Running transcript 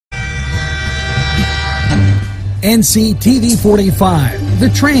NCTV45, The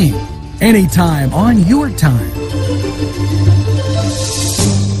Train, anytime on your time.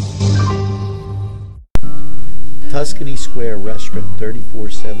 Tuscany Square Restaurant,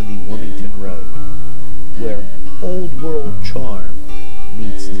 3470 Wilmington Road, where old world charm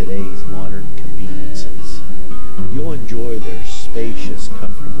meets today's modern conveniences. You'll enjoy their spacious,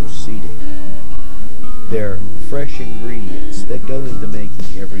 comfortable seating, their fresh ingredients that go into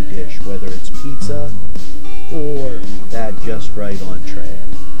making every dish, whether it's pizza or that just right entree.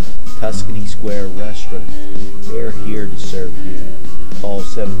 Tuscany Square Restaurant, they're here to serve you. Call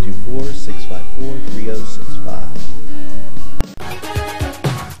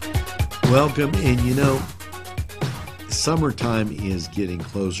 724-654-3065. Welcome, and you know, summertime is getting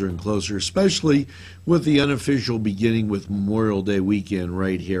closer and closer, especially with the unofficial beginning with Memorial Day weekend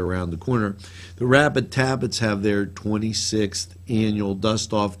right here around the corner. The Rapid Tappets have their 26th annual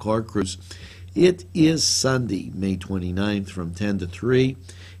Dust-Off Car Cruise. It is Sunday, May 29th from 10 to 3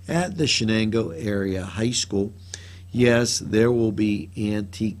 at the Shenango Area High School. Yes, there will be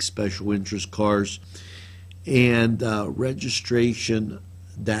antique special interest cars and registration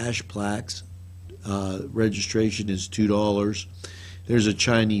dash plaques. Registration is $2. There's a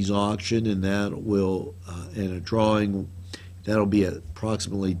Chinese auction, and that will and a drawing that'll be at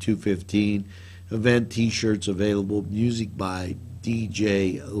approximately $2.15. Event T-shirts available. Music by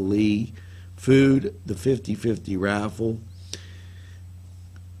DJ Lee. Food, the 50-50 raffle.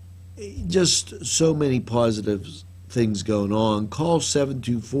 Just so many positive things going on. Call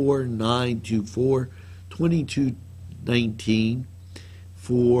 724-924-2219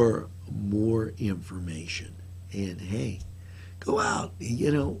 for more information. And hey, go out.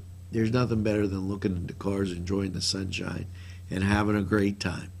 You know, there's nothing better than looking into cars, enjoying the sunshine, and having a great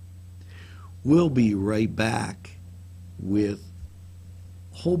time. We'll be right back with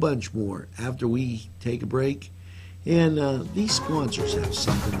a whole bunch more after we take a break. And these sponsors have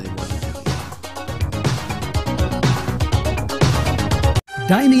something they want to tell you.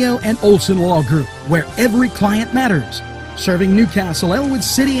 Daimio and Olson Law Group, where every client matters. Serving Newcastle, Elwood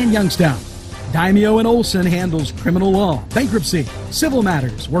City, and Youngstown. Daimio and Olson handles criminal law, bankruptcy, civil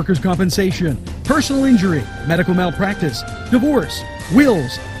matters, workers' compensation, personal injury, medical malpractice, divorce,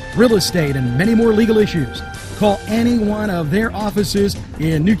 wills, real estate, and many more legal issues. Call any one of their offices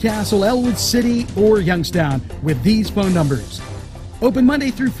in Newcastle, Elwood City, or Youngstown with these phone numbers. Open Monday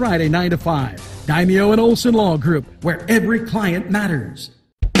through Friday, 9 to 5. Daimio and Olson Law Group, where every client matters.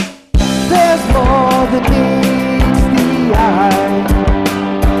 There's more than meets the eye.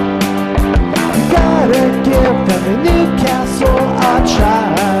 You gotta give them a Newcastle a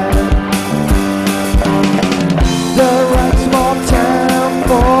try. The right small town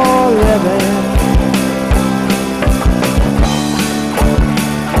for living.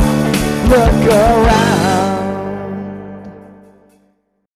 Look around.